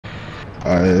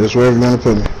Alright, that's wherever you want to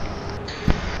put me.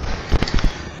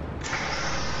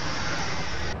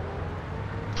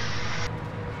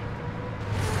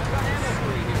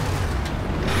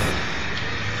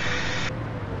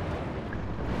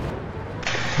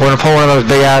 We're gonna pull one of those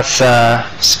big ass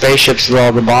spaceships with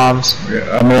all the bombs.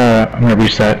 Yeah, I'm gonna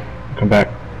reset. Come back.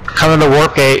 Come to the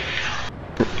warp gate.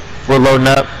 We're loading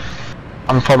up.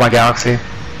 I'm gonna pull my Galaxy.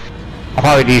 I'll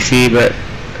probably DC, but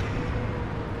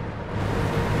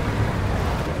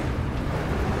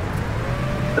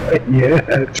Yeah.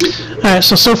 Alright,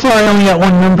 so far I only got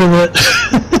one member that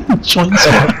joined.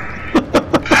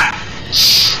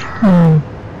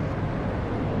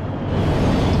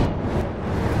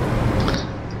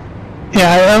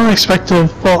 Yeah, I don't expect to.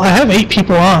 Well, I have 8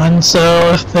 people on,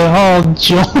 so if they all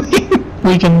join,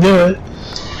 we can do it.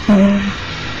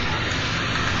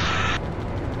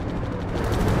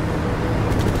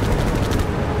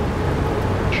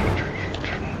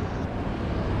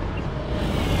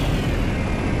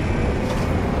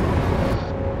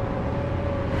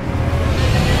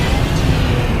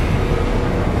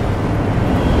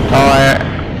 alright.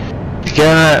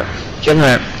 Get in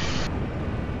it.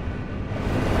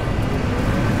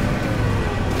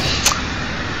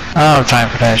 I don't have time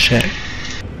for that shit.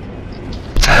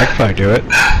 I can probably do it.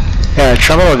 Yeah,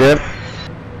 trouble will do it.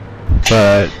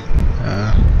 But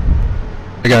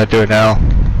I gotta do it now.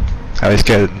 At least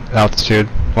get altitude.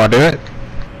 Wanna do it?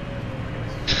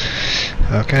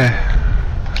 Okay.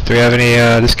 Do we have any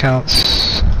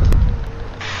discounts?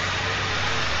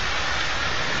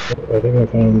 I think I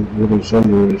found where the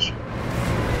sun is.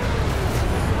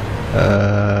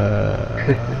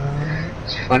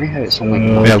 It's funny how it's only we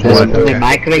have one. only Okay.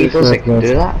 my creators that can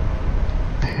do that.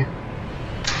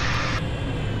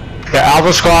 Yeah,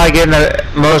 Alpha Squad, get in the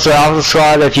most of the Alpha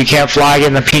Squad. If you can't fly, get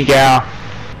in the pink gal.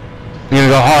 You're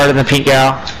gonna go hard in the pink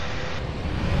gal.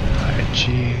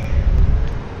 IG.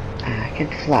 I can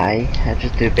fly, I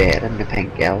just do better in the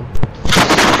pink girl.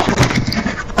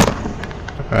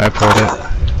 Alright, I put it.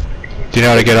 Do you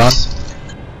know how to get on?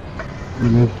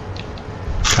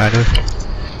 Kind of.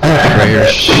 Right here.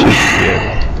 Shit.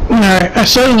 Alright, I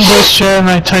said in the voice chat and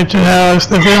I typed it out. If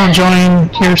they don't join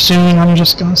here soon, I'm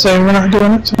just gonna say we're not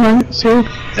doing it tonight, so.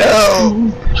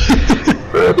 No!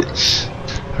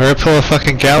 Hurry, pull a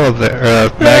fucking gal up there, or a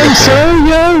mag I'm up there. sorry,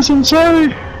 guys, I'm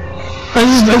sorry. I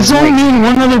just only need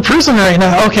one other person right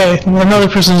now. Okay, another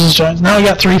person just joined. Now I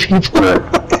got 3 people.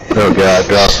 Oh god,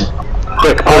 drop him.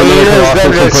 Quick, All you need is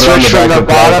them to switch from the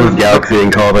bottom. Galaxy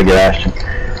and call the bastion.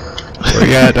 We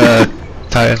got,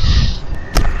 Titan.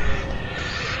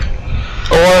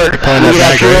 Or we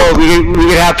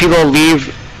could have people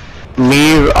leave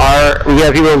our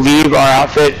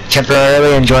outfit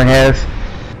temporarily and join his.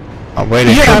 I'm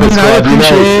waiting. Yeah, I mean, I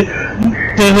appreciate it.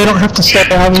 They don't have to stay,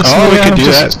 obviously. Oh, we could do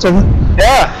that.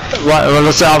 Yeah. Well,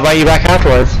 let's. I'll invite you back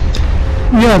afterwards.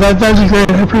 Yeah, that'd be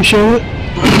great. I appreciate it.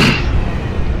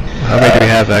 How many do we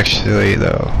have actually,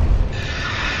 though?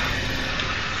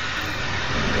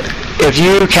 If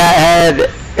you cat head,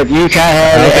 I don't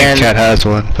think Cat has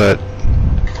one, but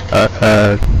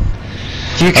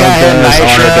if you cat head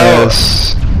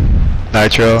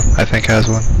Nitro, I think has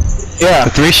one. Yeah. The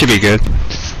 3 should be good.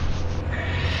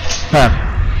 Huh.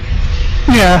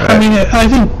 Yeah, I mean, I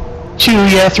think 2,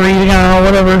 yeah, 3, I don't know,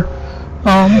 whatever.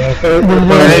 And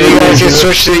then you guys can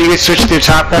switch to your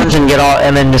top guns and get all,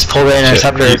 and then just pull the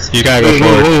interceptors. You gotta go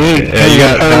forward. Yeah, you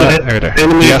got there. You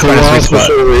gotta find a sweet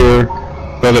spot.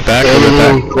 Move it back, We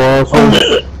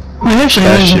actually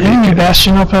have an enemy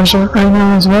bastion up as right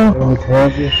now as well.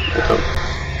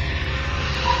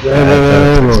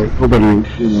 Nobody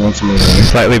wants to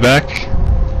Slightly back.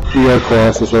 You got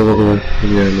Colossus over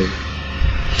here.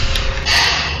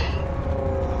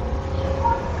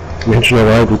 Mention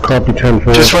arrival, copy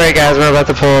 10-4. Just wait, guys. We're about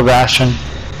to pull a bastion,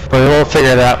 but we'll figure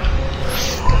it out.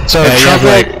 So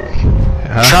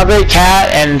Trumpet, Cat,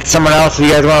 and someone else. If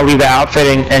you guys want to leave the outfit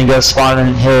and go spawn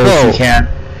in hills, you can.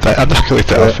 I'm not gonna leave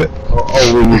the outfit.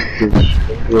 I'll leave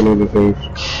one of the things.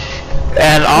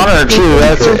 And Honor too.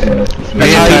 That's Me how and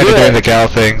you Ty do are doing it. the gal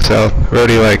thing, so we're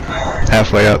already like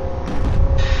halfway up.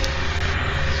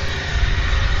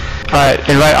 Alright,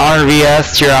 invite Honor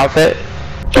VS to your outfit.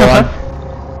 Go on.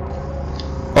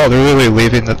 Oh, they're really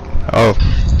leaving the. Oh.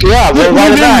 Yeah, we'll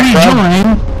invite it back, bro.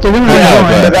 They're gonna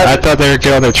Yeah, rejoin. but I thought they were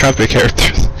getting all their trumpet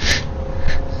characters.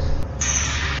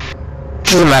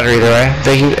 Doesn't matter either way.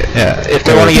 They can, Yeah. if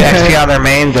they want to get XP on their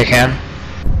main, they can.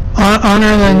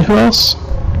 Honor, then who else?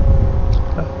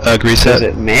 Does Reset.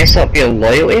 it mess up your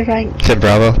loyalty rank? It's in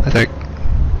Bravo, I think.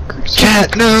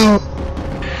 Cat, no!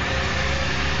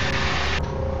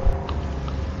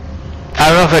 I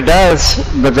don't know if it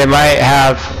does, but they might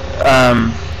have,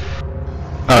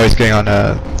 Oh, he's getting on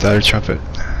the other trumpet.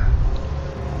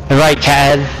 invite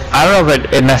Cad. I don't know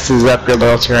if it messes up your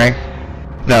loyalty rank.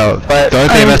 No, But the only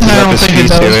thing that messes up is think it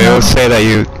P2. does, It no. will say that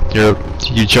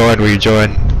you joined where you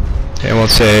joined. It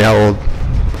won't say how old. I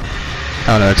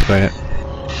don't know how to explain it.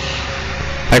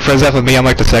 Like for example, me, I'm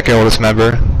like the second oldest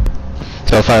member.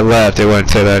 So if I left, it wouldn't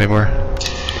say that anymore.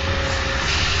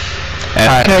 And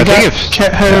I Okay, I think got if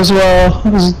cat head as well.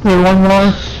 Is there one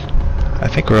more? I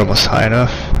think we're almost high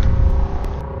enough.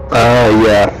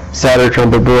 Yeah. Saturn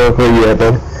trumpet boy, where you at,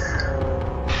 bud?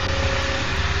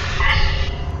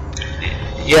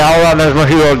 Yeah, hold on, there's more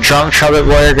people drunk trumpet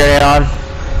warrior getting on.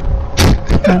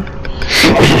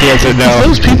 He doesn't know.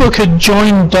 Those people could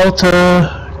join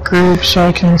Delta group so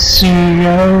I can see you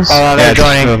guys. Hold on, they're Yeah, just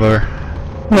joining. move over.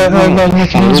 Like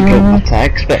mechanism.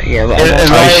 attacks, but yeah, but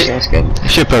Invite- that's good. You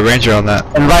should put Ranger on that.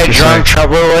 Invite Just drunk saying.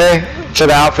 trumpet warrior to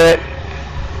the outfit.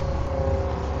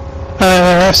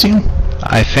 I see him.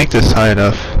 I think this is high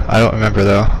enough. I don't remember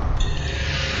though.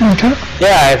 Okay.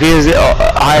 Yeah, if he was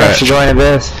high enough to join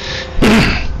this.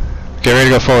 Get ready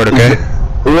to go forward, okay?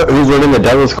 Who's running the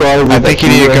Devil Squad? I think you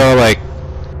need to go like,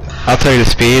 I'll tell you the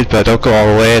speed, but don't go all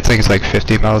the way. I think it's like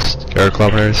 50 miles or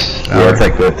kilometers an hour. Yeah, it's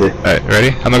like 50. Alright, ready?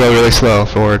 I'm gonna go really slow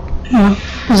forward. Yeah.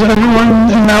 Is everyone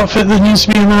in the outfit that needs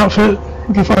to be in the outfit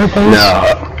before I pose? No.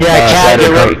 Yeah, Cat,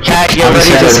 get ready, Cat, get I'm ready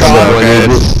saying to it's slow, spawn. okay?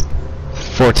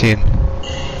 It's 14.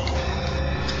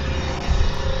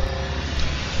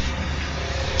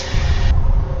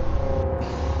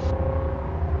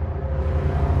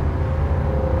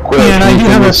 Yeah, and I do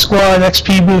have a squad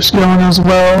XP boost going as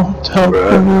well to help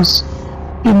whoever's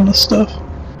getting the stuff.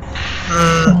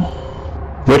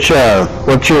 What's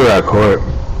your court?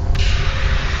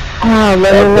 Let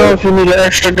me know if you need an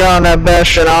extra gun on that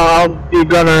bastion. I'll be a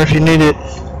gunner if you need it.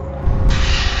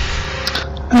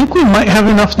 I think we might have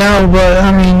enough now, but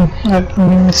I mean,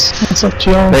 it's up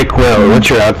to y'all. Hey Quill, what's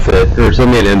your outfit? Or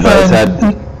send me an invite.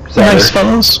 Nice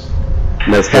fellows.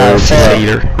 Nice fellows.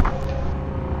 Satyr.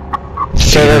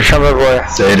 Satyr trumpet warrior.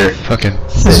 Satyr. Fucking.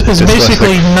 It's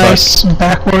basically nice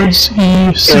backwards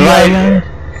E-C-I-N.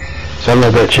 Son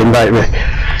of a bitch, invite me.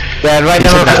 Yeah, invite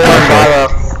number 4 and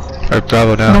Bravo. Or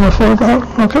Bravo now. Number 4 about,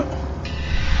 okay.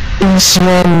 I'm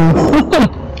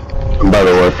about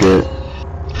to work it.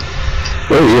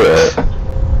 Where are you at?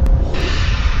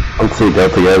 I'm seeing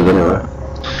Delta guys anyway.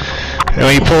 And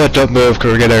when you pull it, don't move,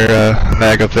 cause we're getting our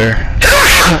mag up there.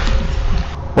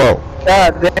 Whoa.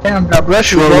 God damn, God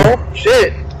bless you, bro.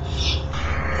 Shit.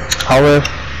 I'll live.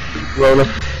 Rolling.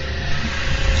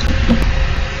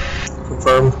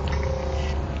 Confirmed.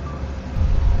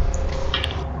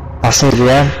 I'll see you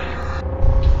then.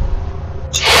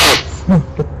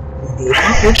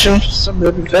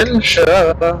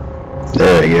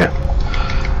 There you go.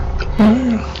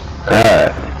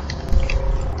 Alright.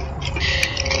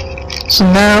 So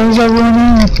now is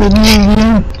everyone in for the new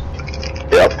game?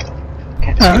 Yep.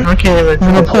 Alright,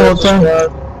 I'm gonna pull it down.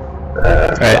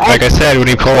 Alright, like I said, when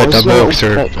you pull it, don't move,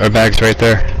 'cause our bag's right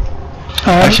there.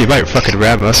 Alright, Actually, you might fucking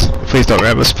ram us. Please don't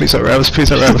ram us, please don't ram us, please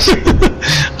don't ram us.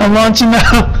 I'm launching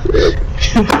now.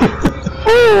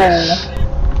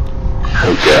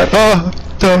 Okay. Oh,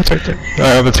 don't turn. Alright,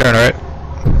 I'm gonna turn, alright?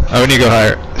 Oh, we need to go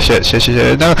higher. Shit,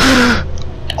 no.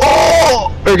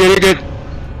 Oh! You're good.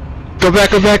 Go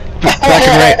back. Back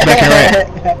and right.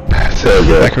 So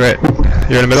good. Back and right.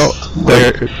 You're in the middle?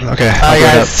 There. Okay. Alright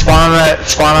guys, spawn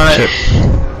on it. Shit.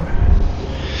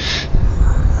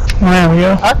 There we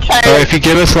go. So if you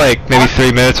give us like maybe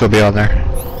 3 minutes, we'll be on there.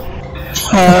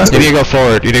 You need to go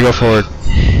forward. A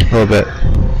little bit.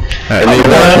 Alright.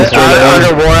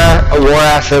 Under war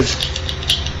acids.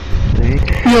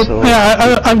 Yep,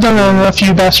 yeah, I've done it in a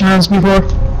few bastion rounds before.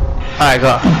 Alright,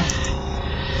 go.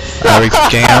 Are we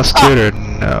gang house to it or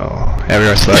no? Yeah, we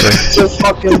are slightly. It's a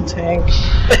fucking tank.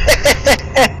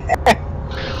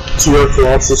 It's worth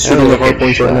lots of shooting the hard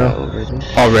points right now.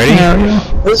 Already? There we go.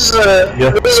 This is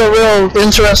a real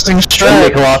interesting Send me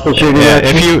strat. Colossal shooting Yeah,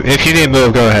 at you. if you need to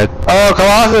move, go ahead. Oh,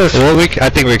 Colossus! Well, I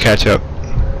think we catch up.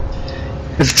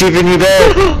 It's keeping you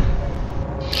there.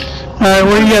 Alright,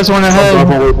 where do you guys want to head?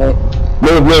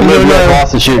 Move,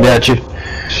 Colossal shooting at you.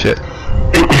 Shit.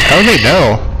 How do they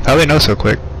know? How do they know so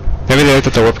quick? Maybe they looked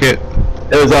at the warp gate.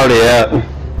 It was already out.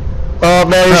 Oh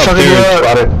man, he's Oh, fucking you dude. up.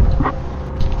 Got it.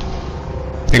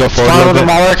 You go forward a Spawn with little the bit.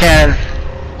 Mauler cannon.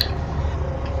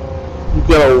 You've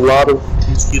got a lot of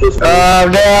mosquitoes.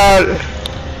 I'm down.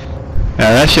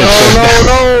 Yeah, that shit's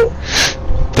No.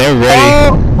 They're ready.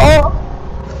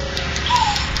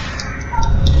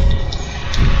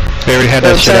 They already had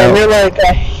that shit So out. we're like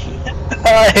a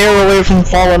hair away from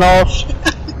falling off.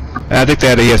 I think they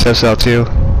had a ESF cell too.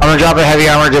 I'm gonna drop a heavy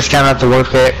armor discount at the work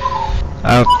kit.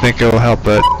 I don't think it will help,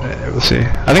 but we'll see.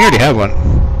 I think I already have one.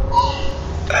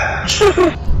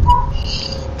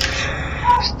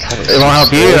 It won't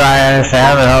help you, I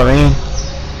understand, it'll help me.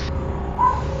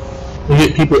 You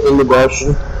get people in the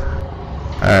bastion.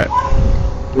 Alright.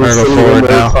 We're gonna go forward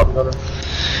now.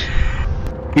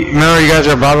 Remember, you guys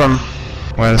are above them.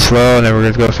 Went slow, and then we're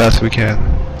gonna go as fast as we can.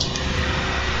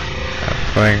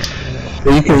 I'm going.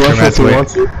 But you can rush if you want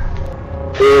to.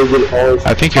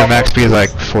 I think your max speed is like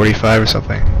 45 or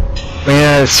something.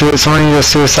 Yeah, someone need to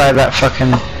suicide that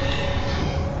fucking...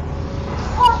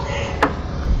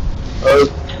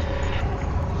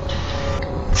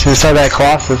 Suicide that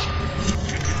Colossus.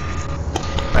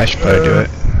 I should probably do it.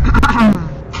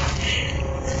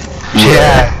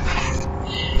 Yeah.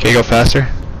 Can you go faster?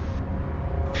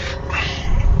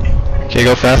 Can you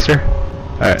go faster?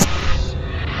 Alright.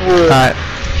 Alright.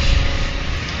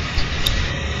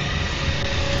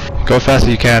 Go fast as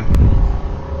you can.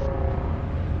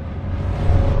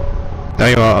 No,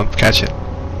 you won't. Catch it.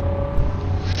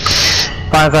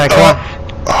 Fine, come on.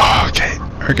 Oh, okay.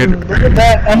 We're good. Look at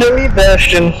that enemy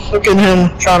bastion. Look at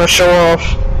him trying to show off.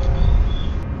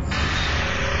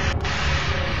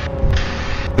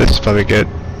 This is probably good.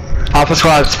 Alpha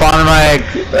Squad, spawn in my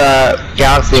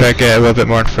galaxy. Try to get a little bit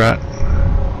more in front.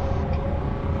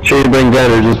 Sure you bring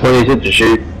gunners, there's plenty of shit to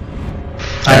shoot.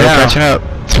 I know. We're catching up.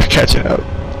 We're catching up.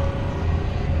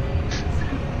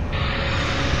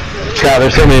 God,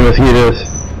 there's so many mosquitoes.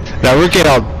 Now we're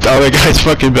getting all the guys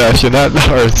fucking bastion, not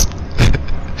ours.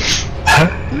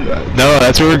 No,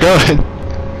 that's where we're going.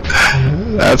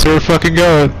 That's where we're fucking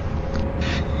going.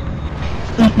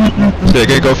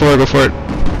 Okay, go for it, go for it.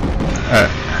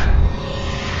 Alright.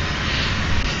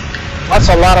 That's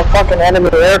a lot of fucking enemy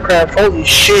aircraft. Holy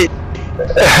shit.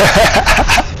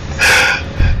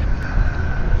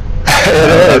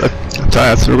 I'm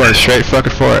telling you, we're going straight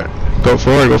fucking for it. Go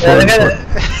forward, go forward. They're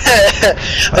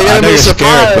I gonna know be you're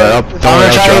scared, but I'm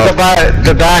gonna try to get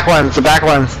the back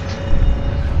ones,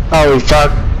 Holy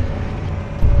fuck.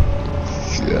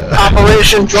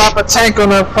 Operation drop a tank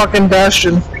on a fucking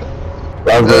bastion.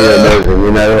 I was really amazing,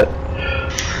 you know that?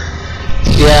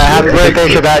 Yeah, happy birthday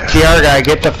to that TR guy.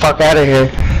 Get the fuck out of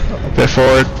here. A bit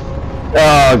forward.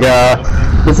 Oh god,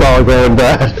 it's all going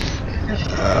bad.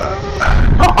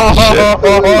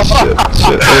 Shit.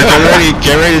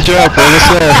 Get ready to jump, we're almost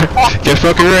there. Get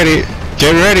fucking ready.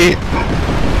 Get ready.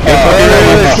 Get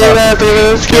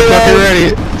fucking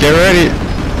ready. Get ready.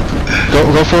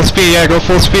 Go full speed, yeah, go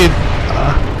full speed.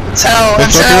 It's hell,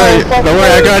 Get fucking ready. Don't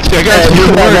worry, I got you, I got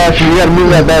you. You gotta move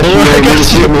that bastion.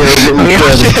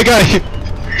 I got you.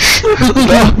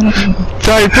 No.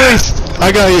 Sorry, please.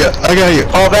 I got you.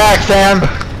 Fall back, Sam.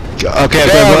 Okay,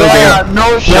 no shot.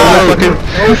 No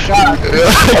shot.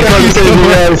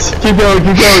 Keep going,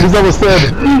 he's almost dead.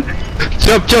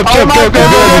 Jump, Oh go. my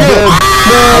God.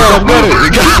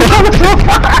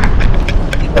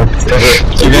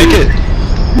 You make it?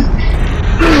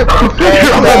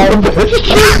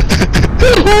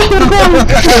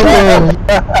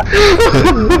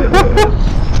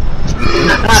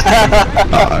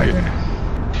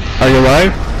 Are you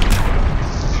alive?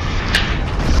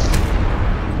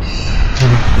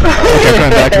 Okay,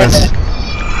 come back to us.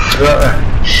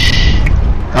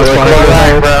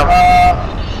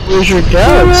 Where's your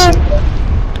guns?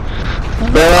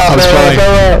 I was flying.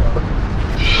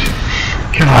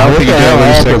 I don't think you did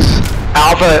lose 6.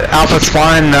 Alpha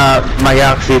spawn my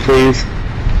galaxy, please.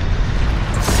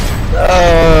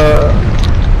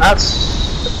 That's...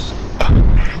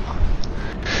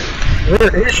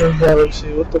 Where is your galaxy?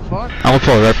 What the fuck? I'm gonna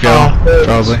pull a rep go,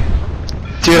 probably.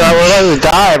 Dude, I would like to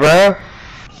die, bro.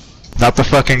 Not the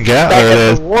fucking gap, Back there it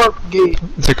at is. the warp gate.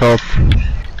 What's it called?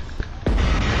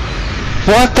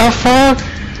 What the fuck?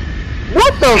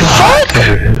 What the fuck?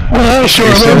 Are you still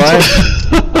alive?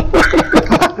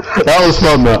 That was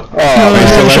fun though. Are you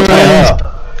still alive?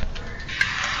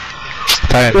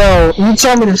 Titan. Yo, you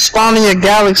told me to spawn in your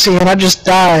galaxy and I just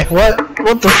die. What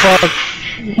the fuck?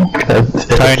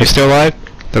 Titan, you still alive?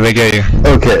 Did they get you?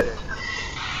 Okay.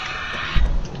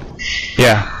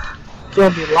 Yeah. You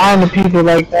can't be lying to people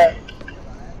like that.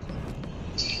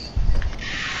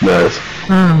 Nice.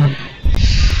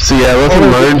 So yeah, let's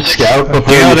learn scout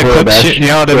before You know how to you clip shit? You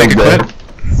know how to make a clip?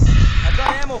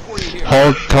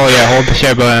 Hold the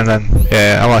share button and then,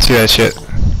 yeah, I wanna see that shit.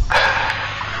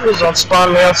 Please don't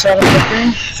spawn me outside of the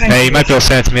thing. Hey, you might be able to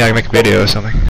send it to me, I can make a video or something.